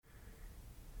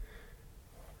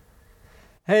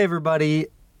Hey everybody,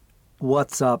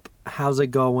 what's up? How's it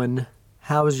going?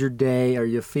 How's your day? Are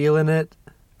you feeling it?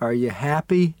 Are you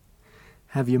happy?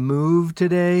 Have you moved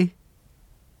today?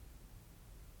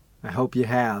 I hope you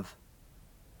have.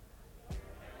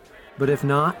 But if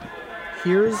not,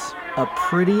 here's a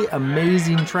pretty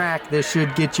amazing track that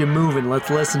should get you moving. Let's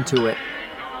listen to it.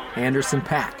 Anderson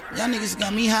 .Paak. Y'all niggas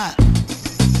got me hot.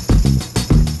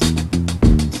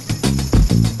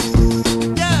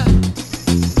 Yeah.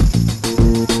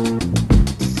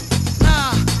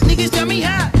 Nah, niggas got me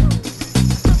hot.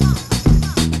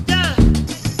 Yeah.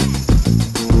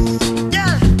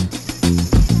 Yeah.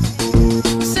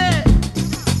 Said.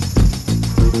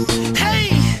 Hey,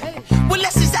 well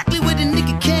that's exactly what a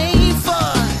nigga came for.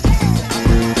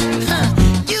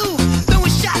 You throwing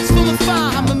shots from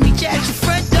afar. I'ma meet you at your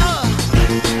front door.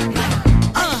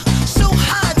 So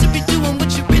hard to be doing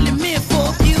what you really meant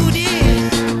for, beauty.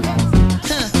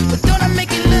 But don't I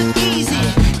make it look easy?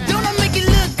 Don't I make it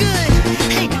look good?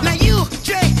 Hey, now you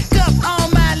drink up all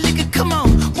my liquor. Come on,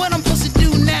 what I'm supposed to do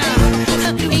now?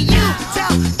 And you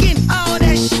talking all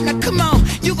that shit. Now come on,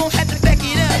 you gon' have to back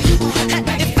it up.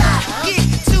 If I get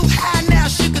too high now,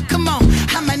 sugar, come on,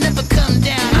 I might never come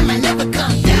down. I might never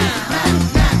come down.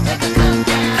 Never come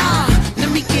down.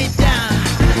 Let me get down.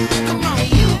 Come on,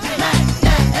 you might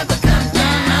not ever come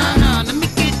down. No, let me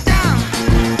get down.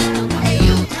 Hey,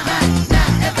 you might not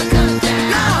ever come down.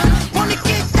 No, wanna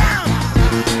get down.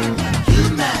 You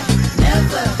might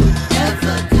never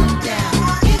ever come down.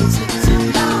 It took too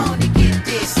long to get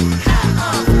this high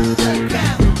off the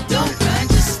ground. Don't run,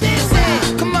 just stand.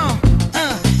 Say, come on,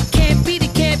 can't beat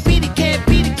it, can't beat it, can't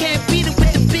beat it, can't beat it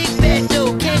with the big bad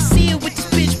dough. Can't see it with this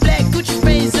bitch black Gucci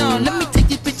frames on. Let me take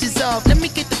these bitches off. Let me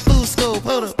get the full scope.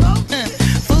 Hold up.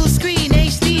 Full screen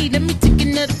HD. Let me take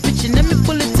another picture. Let me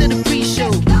pull it to the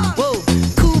pre-show. Whoa,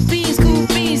 cool beans.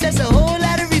 That's a whole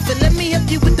lot of reefer. Let me help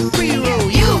you with the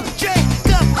pre-roll. You drink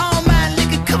up all my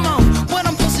liquor. Come on, what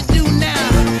I'm supposed to do now?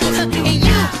 And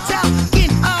you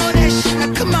talking all that shit.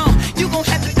 Now come on, you gon'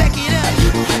 have to back it up.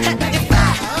 If I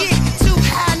get too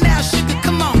high now, sugar,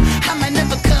 come on, I might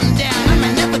never come down. I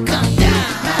might never come down.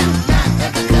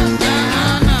 Never come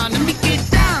down. No, let me get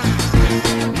down.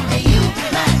 Hey, you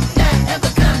might not ever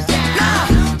come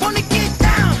down. No, wanna get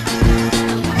down.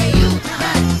 Hey, you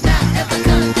might not ever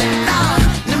come down. No,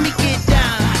 let me get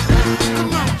down.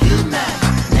 Come on, you might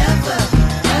never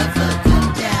ever come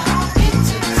down. It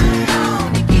took too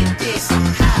long to get this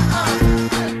high off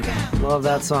the ground. Love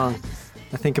that song.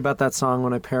 I think about that song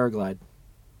when I paraglide.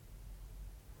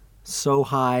 So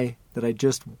high that I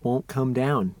just won't come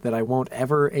down, that I won't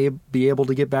ever be able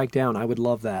to get back down. I would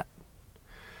love that.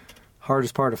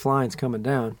 Hardest part of flying is coming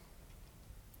down.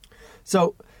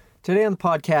 So, today on the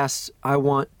podcast, I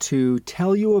want to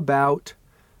tell you about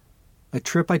a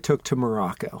trip I took to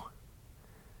Morocco.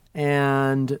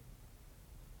 And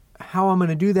how I'm going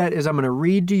to do that is I'm going to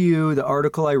read to you the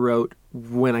article I wrote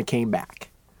when I came back.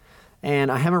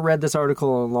 And I haven't read this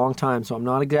article in a long time, so I'm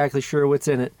not exactly sure what's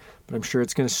in it, but I'm sure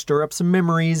it's going to stir up some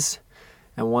memories.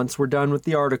 And once we're done with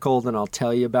the article, then I'll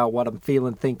tell you about what I'm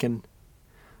feeling, thinking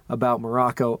about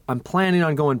Morocco. I'm planning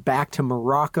on going back to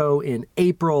Morocco in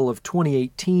April of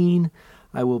 2018.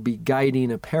 I will be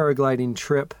guiding a paragliding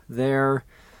trip there,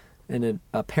 and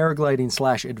a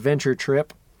paragliding / adventure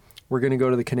trip. We're going to go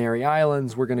to the Canary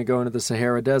Islands. We're going to go into the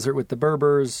Sahara Desert with the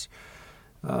Berbers.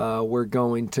 We're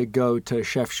going to go to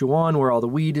Chefchaouen, where all the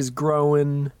weed is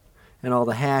growing and all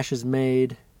the hash is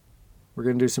made. We're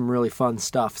going to do some really fun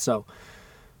stuff. So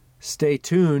stay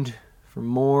tuned for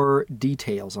more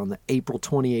details on the April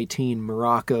 2018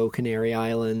 Morocco Canary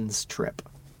Islands trip.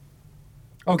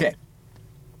 Okay.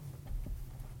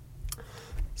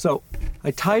 So I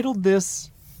titled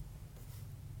this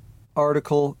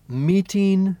article,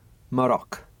 Meeting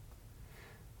Maroc.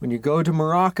 When you go to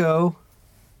Morocco,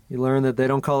 you learn that they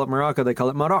don't call it Morocco, they call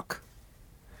it Maroc.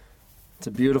 It's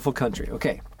a beautiful country.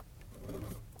 Okay.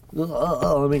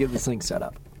 Let me get this thing set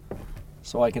up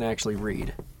so I can actually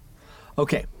read.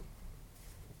 Okay.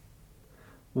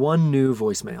 One new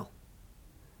voicemail.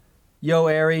 Yo,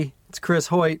 Ari, it's Chris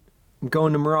Hoyt. I'm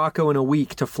going to Morocco in a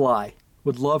week to fly.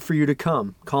 Would love for you to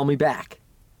come. Call me back.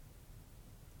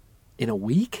 In a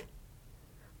week?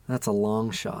 That's a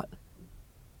long shot.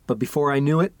 But before I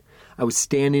knew it, I was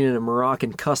standing in a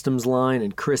Moroccan customs line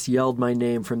and Chris yelled my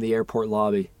name from the airport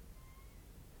lobby.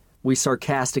 We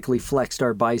sarcastically flexed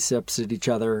our biceps at each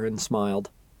other and smiled.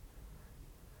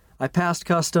 I passed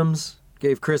customs,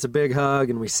 gave Chris a big hug,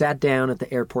 and we sat down at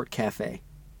the airport cafe.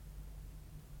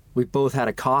 We both had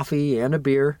a coffee and a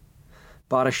beer,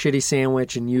 bought a shitty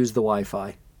sandwich, and used the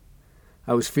Wi-Fi.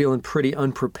 I was feeling pretty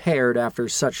unprepared after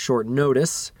such short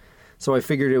notice, so I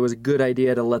figured it was a good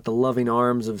idea to let the loving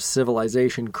arms of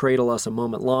civilization cradle us a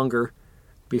moment longer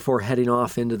before heading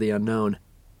off into the unknown.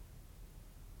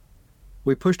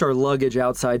 We pushed our luggage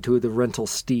outside to the rental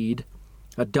steed,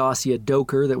 a Dacia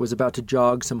Doker that was about to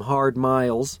jog some hard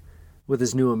miles with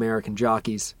his new American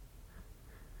jockeys.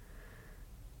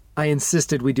 I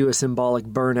insisted we do a symbolic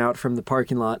burnout from the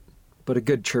parking lot, but a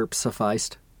good chirp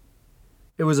sufficed.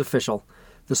 It was official.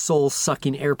 The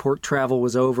soul-sucking airport travel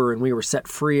was over, and we were set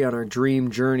free on our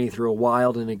dream journey through a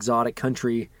wild and exotic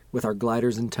country with our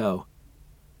gliders in tow.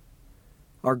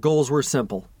 Our goals were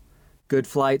simple. Good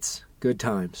flights, good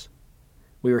times.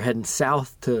 We were heading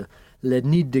south to Le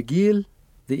Nid de Guil,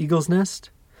 the Eagle's Nest,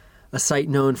 a site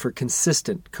known for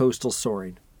consistent coastal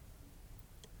soaring.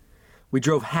 We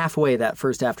drove halfway that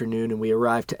first afternoon, and we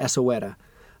arrived to Essaouira,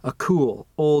 a cool,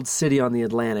 old city on the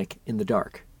Atlantic, in the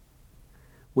dark.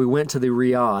 We went to the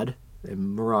Riad, a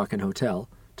Moroccan hotel,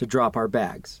 to drop our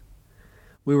bags.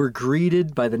 We were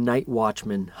greeted by the night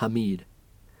watchman, Hamid.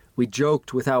 We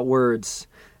joked without words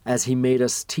as he made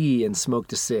us tea and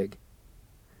smoked a cig.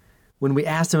 When we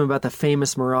asked him about the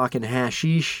famous Moroccan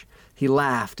hashish, he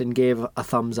laughed and gave a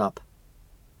thumbs up.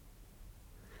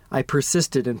 I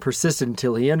persisted and persisted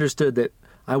until he understood that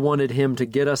I wanted him to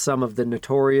get us some of the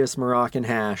notorious Moroccan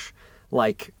hash,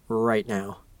 like right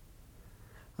now.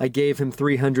 I gave him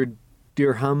 300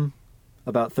 dirham,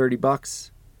 about $30,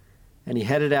 and he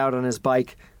headed out on his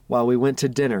bike while we went to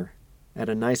dinner at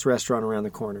a nice restaurant around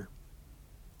the corner.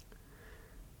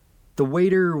 The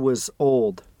waiter was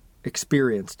old,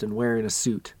 experienced, and wearing a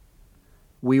suit.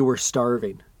 We were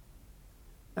starving.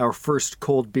 Our first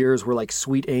cold beers were like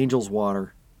sweet angel's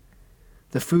water.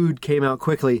 The food came out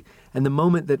quickly, and the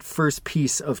moment that first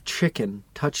piece of chicken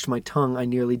touched my tongue, I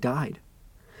nearly died.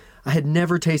 I had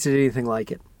never tasted anything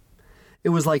like it. It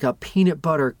was like a peanut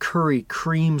butter curry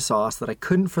cream sauce that I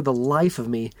couldn't for the life of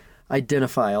me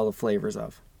identify all the flavors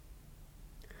of.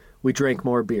 We drank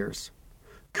more beers.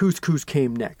 Couscous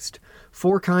came next.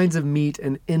 4 kinds of meat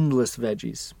and endless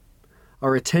veggies.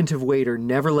 Our attentive waiter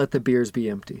never let the beers be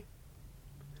empty.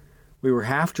 We were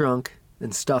half drunk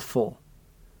and stuffed full.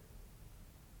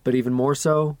 But even more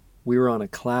so, we were on a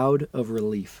cloud of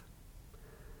relief.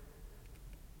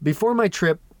 Before my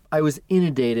trip, I was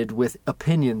inundated with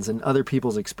opinions and other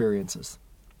people's experiences.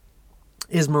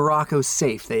 Is Morocco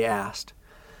safe, they asked.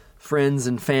 Friends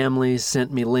and families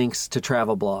sent me links to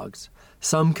travel blogs,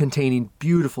 some containing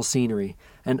beautiful scenery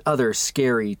and others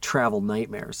scary travel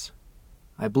nightmares.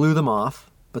 I blew them off,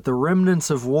 but the remnants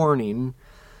of warning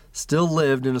still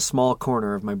lived in a small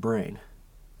corner of my brain.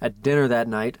 At dinner that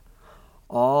night,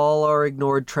 all our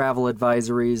ignored travel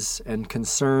advisories and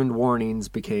concerned warnings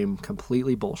became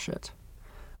completely bullshit.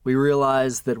 We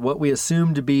realized that what we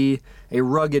assumed to be a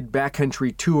rugged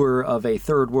backcountry tour of a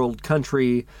third world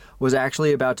country was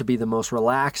actually about to be the most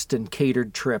relaxed and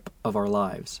catered trip of our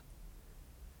lives.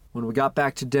 When we got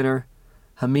back to dinner,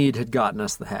 Hamid had gotten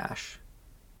us the hash.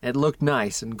 It looked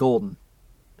nice and golden.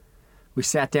 We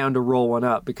sat down to roll one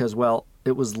up because, well,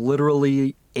 it was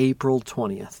literally April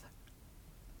 20th.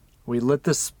 We lit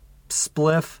the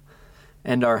spliff,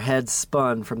 and our heads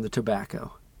spun from the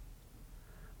tobacco.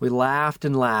 We laughed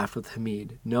and laughed with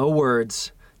Hamid. No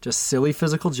words, just silly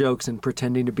physical jokes and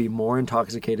pretending to be more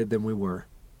intoxicated than we were.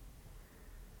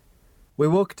 We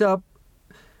woke up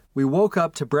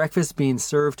to breakfast being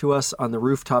served to us on the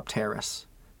rooftop terrace.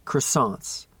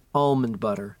 Croissants, almond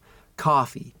butter,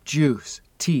 coffee, juice,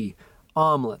 tea,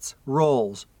 omelets,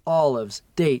 rolls, olives,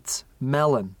 dates,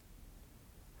 melon.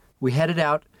 We headed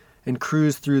out and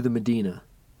cruised through the Medina.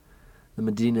 The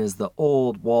Medina is the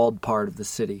old walled part of the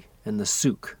city, and the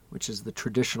souk, which is the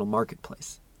traditional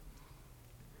marketplace.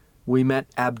 We met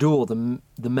Abdul,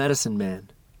 the medicine man,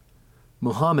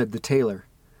 Muhammad the tailor,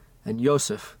 and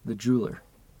Yosef the jeweler.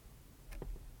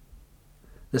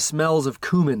 The smells of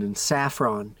cumin and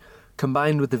saffron,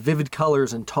 combined with the vivid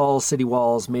colors and tall city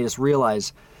walls, made us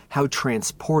realize how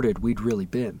transported we'd really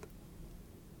been.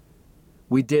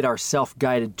 We did our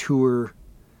self-guided tour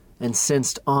and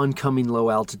sensed oncoming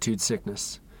low-altitude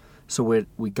sickness, so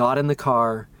we got in the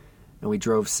car and we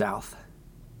drove south.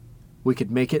 We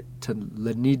could make it to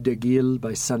Le Nid de Guil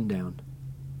by sundown.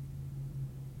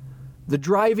 The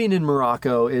driving in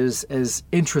Morocco is as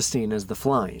interesting as the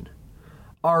flying.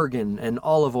 Argan and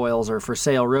olive oils are for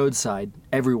sale roadside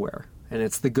everywhere, and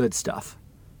it's the good stuff.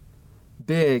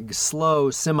 Big,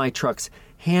 slow semi-trucks,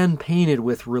 hand-painted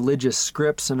with religious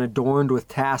scripts and adorned with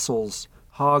tassels,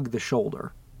 hog the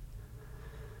shoulder.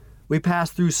 We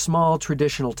passed through small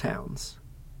traditional towns.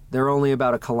 They're only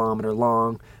about 1 kilometer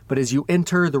long, but as you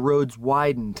enter, the roads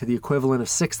widen to the equivalent of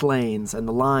 6 lanes and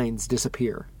the lines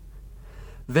disappear.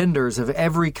 Vendors of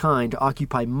every kind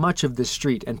occupy much of this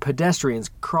street, and pedestrians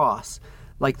cross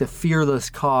like the fearless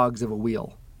cogs of a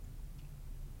wheel.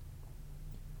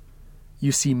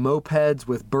 You see mopeds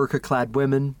with burqa-clad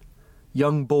women,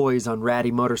 young boys on ratty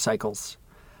motorcycles,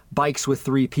 bikes with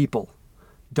 3 people,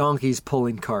 donkeys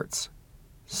pulling carts.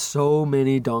 So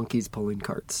many donkeys pulling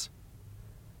carts.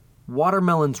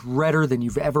 Watermelons redder than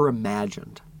you've ever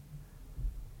imagined.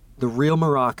 The real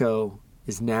Morocco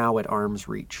is now at arm's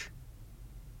reach.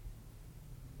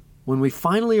 When we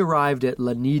finally arrived at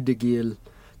La Nid de Gil,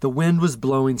 the wind was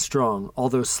blowing strong,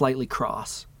 although slightly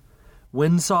cross.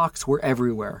 Windsocks were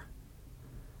everywhere.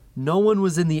 No one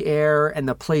was in the air, and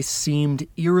the place seemed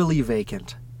eerily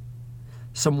vacant.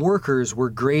 Some workers were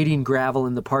grading gravel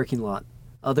in the parking lot.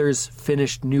 Others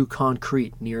finished new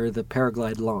concrete near the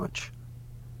paraglide launch.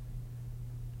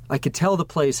 I could tell the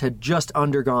place had just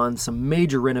undergone some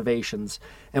major renovations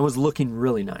and was looking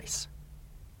really nice.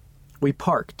 We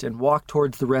parked and walked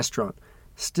towards the restaurant,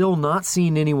 still not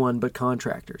seeing anyone but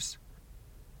contractors.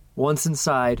 Once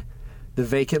inside, the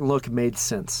vacant look made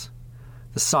sense.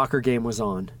 The soccer game was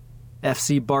on.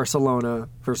 FC Barcelona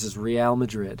versus Real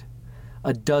Madrid.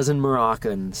 A dozen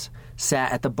Moroccans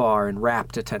sat at the bar in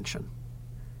rapt attention.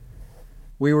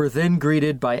 We were then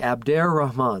greeted by Abder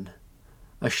Rahman,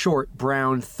 a short,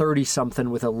 brown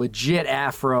 30-something with a legit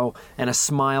afro and a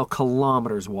smile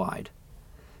kilometers wide.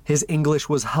 His English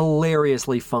was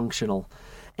hilariously functional,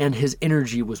 and his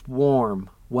energy was warm,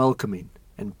 welcoming,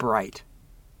 and bright.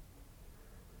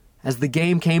 As the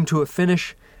game came to a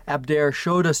finish, Abder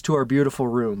showed us to our beautiful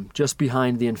room, just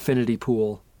behind the infinity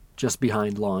pool, just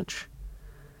behind launch.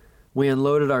 We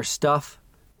unloaded our stuff,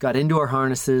 got into our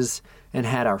harnesses, and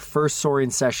had our first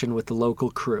soaring session with the local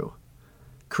crew.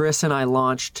 Chris and I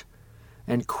launched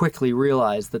and quickly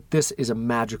realized that this is a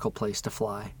magical place to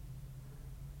fly.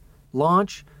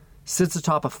 Launch sits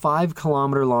atop a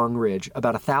 5-kilometer-long ridge,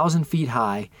 about 1,000 feet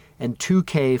high and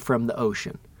 2K from the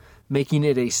ocean, making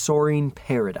it a soaring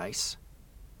paradise.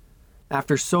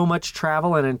 After so much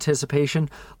travel and anticipation,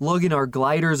 lugging our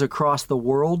gliders across the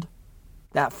world,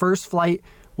 that first flight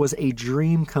was a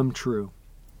dream come true.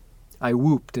 I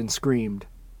whooped and screamed.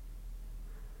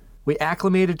 We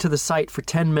acclimated to the site for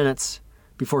 10 minutes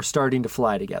before starting to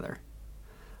fly together.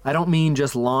 I don't mean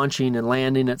just launching and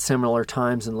landing at similar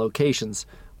times and locations.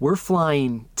 We're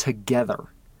flying together.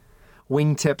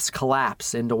 Wingtips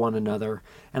collapse into one another,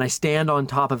 and I stand on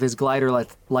top of his glider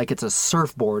like it's a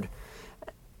surfboard,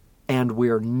 and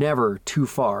we're never too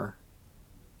far.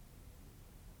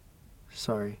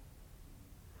 Sorry.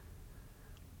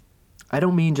 I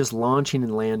don't mean just launching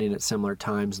and landing at similar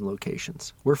times and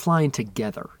locations. We're flying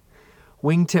together.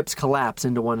 Wingtips collapse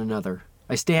into one another.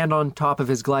 I stand on top of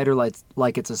his glider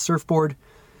like it's a surfboard,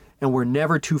 and we're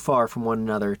never too far from one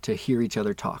another to hear each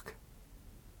other talk.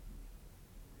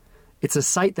 It's a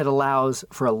site that allows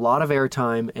for a lot of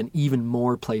airtime and even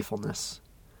more playfulness.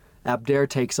 Abder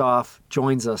takes off,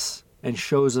 joins us, and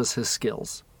shows us his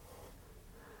skills.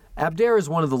 Abder is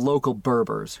one of the local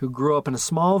Berbers who grew up in a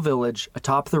small village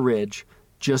atop the ridge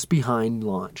just behind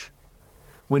launch.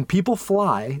 When people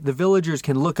fly, the villagers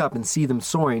can look up and see them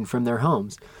soaring from their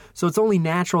homes, so it's only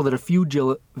natural that a few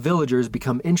villagers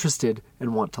become interested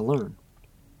and want to learn.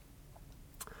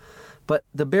 But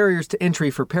the barriers to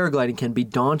entry for paragliding can be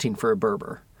daunting for a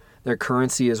Berber. Their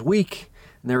currency is weak,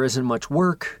 and there isn't much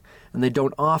work, and they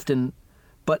don't often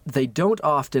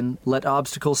let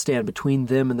obstacles stand between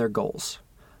them and their goals.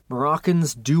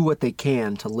 Moroccans do what they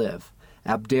can to live.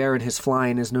 Abder and his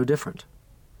flying is no different.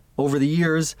 Over the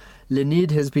years, La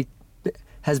Nid has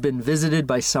been visited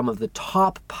by some of the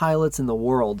top pilots in the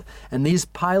world, and these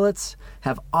pilots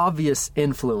have obvious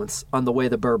influence on the way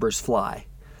the Berbers fly.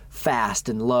 Fast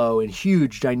and low and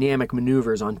huge dynamic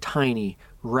maneuvers on tiny,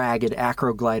 ragged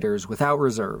acrogliders without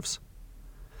reserves.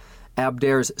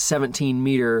 Abder's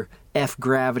 17-meter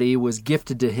F-Gravity was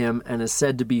gifted to him and is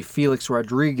said to be Felix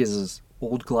Rodriguez's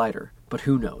old glider, but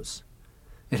who knows?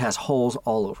 It has holes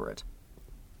all over it.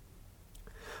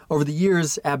 Over the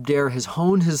years, Abder has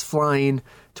honed his flying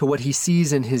to what he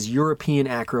sees in his European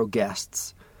acro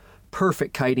guests.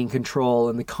 Perfect kiting control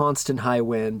in the constant high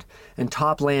wind, and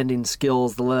top landing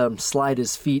skills that let him slide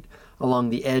his feet along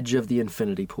the edge of the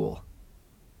infinity pool.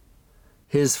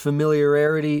 His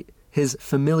familiarity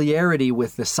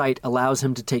with the site allows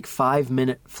him to take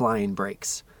 5-minute flying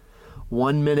breaks.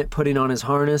 1 minute putting on his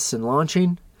harness and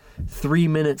launching, 3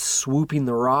 minutes swooping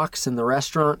the rocks in the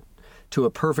restaurant to a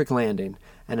perfect landing,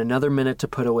 and another minute to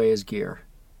put away his gear.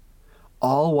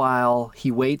 All while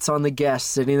he waits on the guest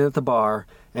sitting at the bar,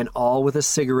 and all with a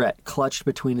cigarette clutched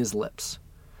between his lips.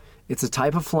 It's a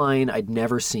type of flying I'd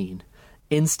never seen.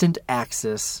 Instant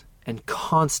access and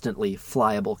constantly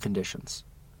flyable conditions.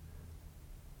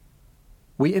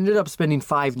 We ended up spending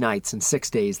 5 nights and 6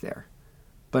 days there,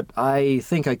 but I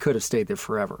think I could have stayed there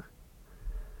forever.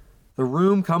 The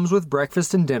room comes with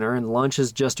breakfast and dinner, and lunch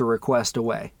is just a request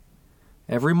away.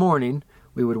 Every morning,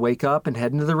 we would wake up and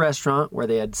head into the restaurant where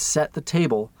they had set the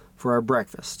table for our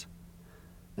breakfast.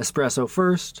 Espresso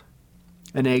first,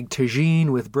 an egg tagine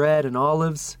with bread and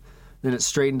olives, then it's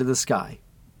straight into the sky.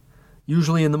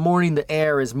 Usually in the morning the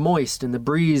air is moist and the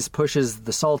breeze pushes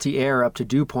the salty air up to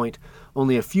dew point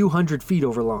only a few hundred feet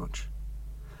over launch.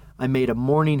 I made a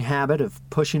morning habit of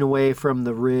pushing away from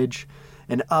the ridge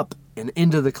and up and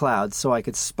into the clouds so I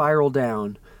could spiral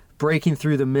down, breaking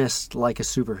through the mist like a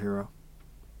superhero.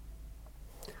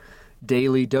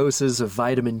 Daily doses of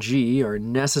vitamin G are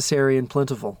necessary and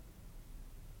plentiful.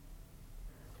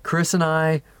 Chris and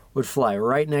I would fly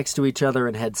right next to each other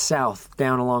and head south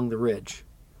down along the ridge.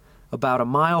 About a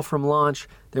mile from launch,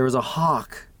 there is a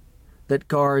hawk that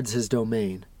guards his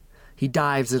domain. He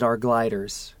dives at our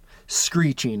gliders,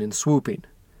 screeching and swooping.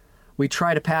 We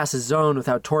try to pass his zone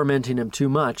without tormenting him too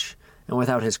much and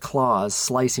without his claws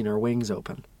slicing our wings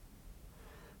open.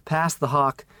 Past the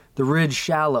hawk, the ridge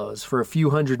shallows for a few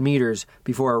hundred meters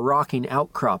before a rocky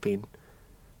outcropping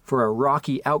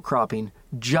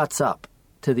juts up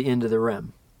to the end of the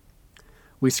rim.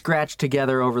 We scratch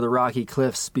together over the rocky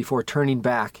cliffs before turning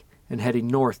back and heading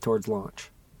north towards launch.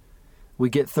 We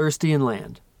get thirsty and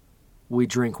land. We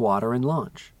drink water and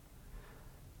launch.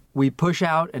 We push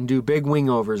out and do big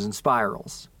wingovers and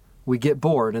spirals. We get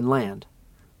bored and land.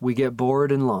 We get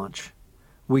bored and launch.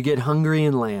 We get hungry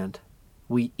and land.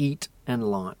 We eat and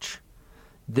launch.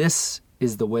 This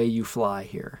is the way you fly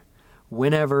here,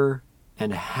 whenever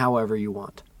and however you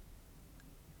want.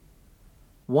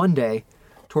 One day,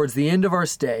 towards the end of our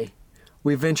stay,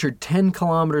 we ventured 10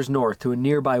 kilometers north to a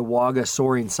nearby Wagga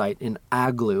soaring site in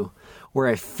Aglu, where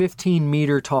a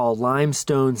 15-meter-tall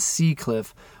limestone sea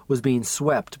cliff was being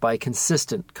swept by a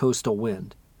consistent coastal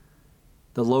wind.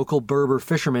 The local Berber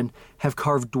fishermen have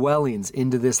carved dwellings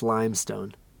into this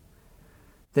limestone.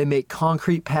 They make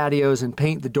concrete patios and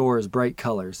paint the doors bright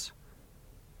colors.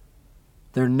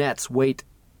 Their nets wait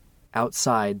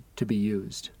outside to be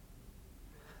used.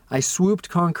 I swooped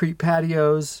concrete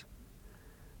patios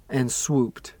and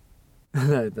swooped.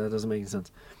 That doesn't make any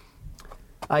sense.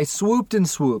 I swooped and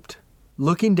swooped,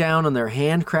 looking down on their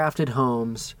handcrafted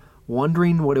homes,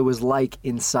 wondering what it was like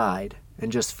inside,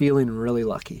 and just feeling really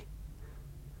lucky.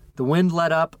 The wind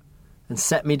let up and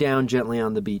set me down gently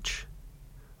on the beach.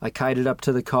 I kited up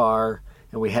to the car,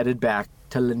 and we headed back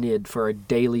to Lanid for a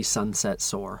daily sunset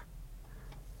soar.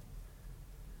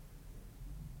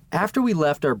 After we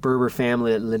left our Berber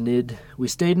family at Lanid, we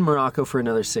stayed in Morocco for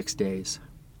another 6 days.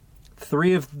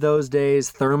 3 of those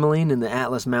days thermaling in the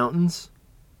Atlas Mountains,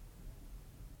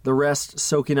 the rest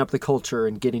soaking up the culture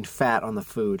and getting fat on the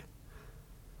food.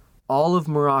 All of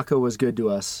Morocco was good to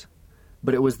us,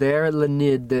 but it was there at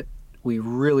Lanid that we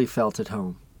really felt at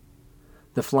home.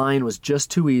 The flying was just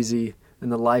too easy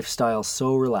and the lifestyle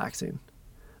so relaxing.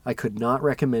 I could not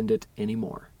recommend it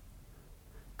anymore.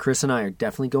 Chris and I are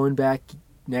definitely going back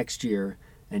next year,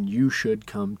 and you should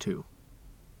come too.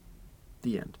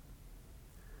 The end.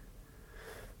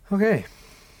 Okay.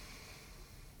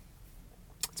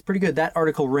 It's pretty good. That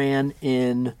article ran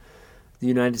in the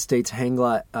United States Hang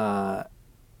Glide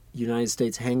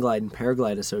and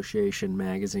Paraglide Association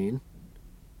magazine.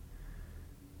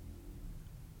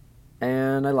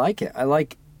 And I like it.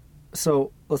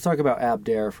 So let's talk about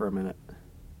Abder for a minute.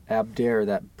 Abder,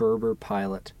 that Berber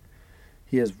pilot.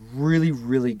 He is really,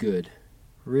 really good.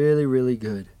 Really, really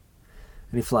good.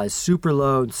 And he flies super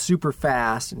low and super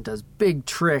fast and does big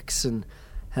tricks and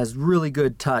has really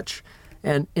good touch.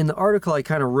 And in the article, I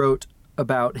kind of wrote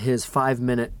about his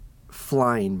 5-minute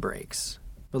flying breaks.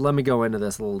 But let me go into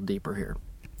this a little deeper here.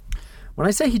 When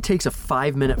I say he takes a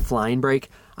 5-minute flying break,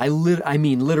 I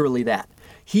mean literally that.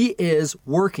 He is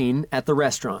working at the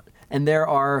restaurant, and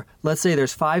let's say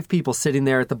there's 5 people sitting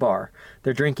there at the bar.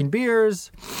 They're drinking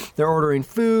beers, they're ordering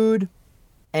food,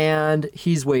 and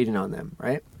he's waiting on them,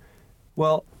 right?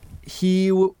 Well,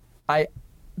 I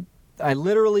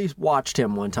literally watched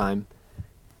him one time.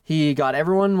 He got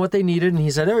everyone what they needed, and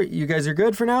he said, "Oh, you guys are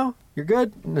good for now? You're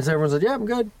good?" And everyone said, "Yeah, I'm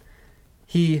good."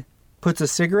 He puts a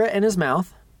cigarette in his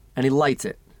mouth, and he lights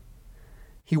it.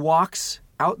 He walks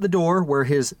out the door where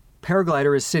his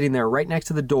paraglider is sitting there right next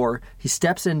to the door. He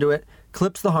steps into it,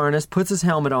 clips the harness, puts his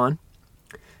helmet on,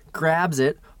 grabs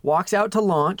it, walks out to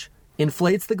launch,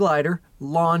 inflates the glider,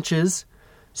 launches,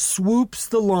 swoops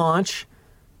the launch,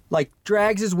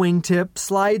 drags his wingtip,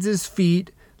 slides his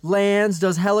feet, lands,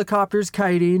 does helicopters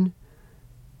kiting,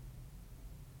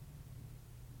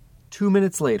 2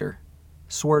 minutes later,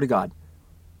 swear to God,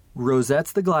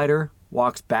 rosettes the glider,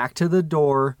 walks back to the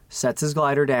door, sets his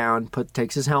glider down,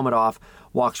 takes his helmet off,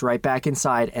 walks right back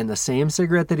inside, and the same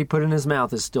cigarette that he put in his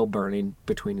mouth is still burning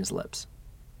between his lips.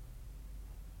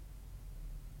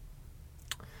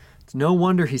 It's no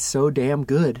wonder he's so damn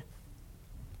good.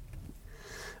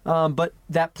 But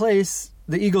that place,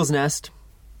 the Eagle's Nest,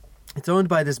 it's owned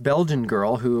by this Belgian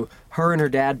girl who, her and her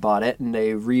dad bought it, and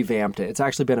they revamped it. It's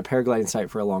actually been a paragliding site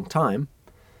for a long time.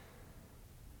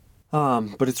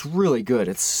 But it's really good.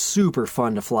 It's super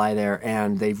fun to fly there,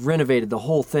 and they've renovated the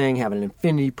whole thing, have an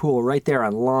infinity pool right there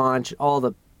on launch. All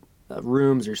the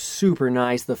rooms are super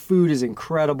nice. The food is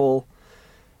incredible.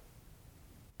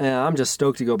 And I'm just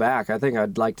stoked to go back. I think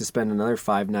I'd like to spend another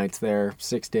 5 nights there,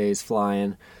 6 days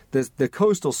flying. The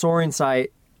coastal soaring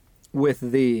site with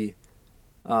the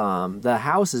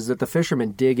houses that the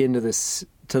fishermen dig into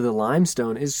to the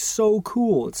limestone is so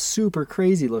cool. It's super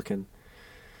crazy looking.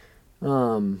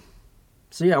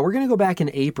 So yeah, we're going to go back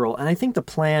in April, and I think the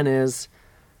plan is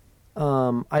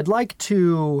I'd like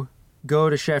to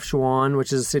go to Chefchaouen,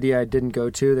 which is a city I didn't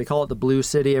go to. They call it the Blue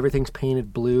City. Everything's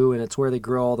painted blue, and it's where they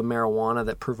grow all the marijuana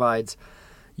that provides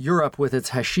Europe with its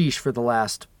hashish for the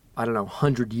last,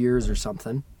 100 years or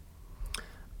something.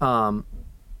 And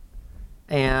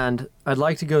I'd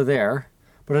like to go there,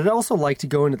 but I'd also like to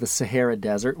go into the Sahara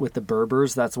Desert with the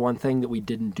Berbers. That's one thing that we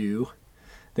didn't do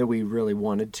that we really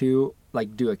wanted to,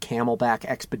 like do a camelback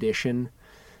expedition.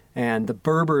 And the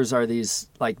Berbers are these,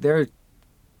 they're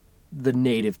the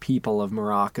native people of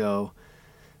Morocco.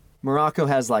 Morocco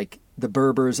has the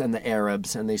Berbers and the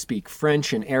Arabs, and they speak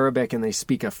French and Arabic, and they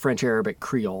speak a French-Arabic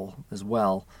Creole as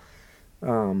well.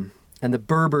 And the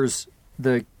Berbers,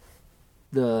 the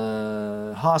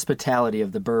hospitality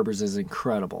of the Berbers is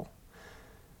incredible.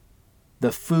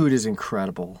 The food is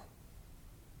incredible.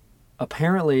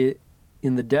 Apparently,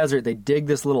 in the desert, they dig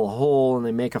this little hole and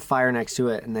they make a fire next to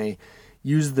it, and they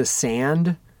use the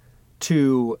sand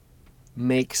to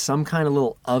make some kind of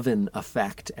little oven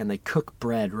effect, and they cook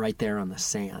bread right there on the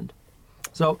sand.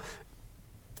 So,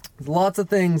 lots of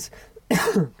things.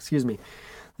 Excuse me.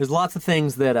 There's lots of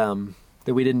things that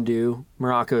we didn't do.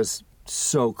 Morocco's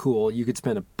so cool. You could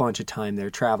spend a bunch of time there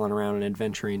traveling around and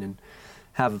adventuring, and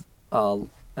have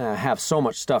so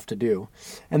much stuff to do.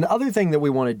 And the other thing that we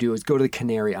want to do is go to the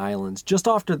Canary Islands. Just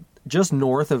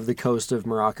north of the coast of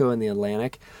Morocco in the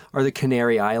Atlantic are the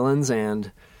Canary Islands,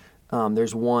 and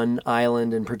there's one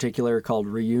island in particular called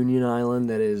Reunion Island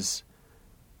that is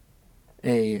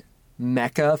a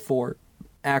mecca for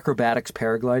acrobatics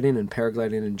paragliding and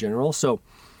paragliding in general. So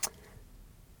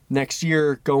next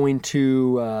year, going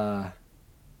to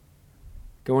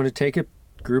take a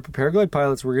group of paraglide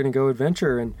pilots. We're going to go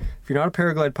adventure, and if you're not a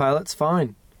paraglide pilot, it's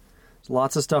fine. There's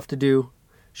lots of stuff to do.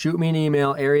 Shoot me an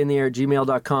email,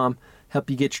 airyintheair@gmail.com. Help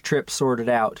you get your trip sorted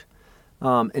out.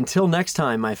 Until next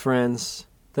time, my friends,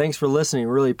 thanks for listening.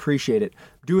 Really appreciate it.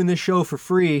 I'm doing this show for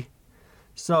free,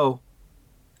 so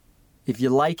if you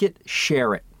like it,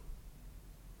 share it.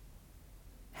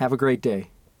 Have a great day.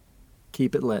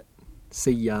 Keep it lit.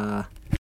 See ya.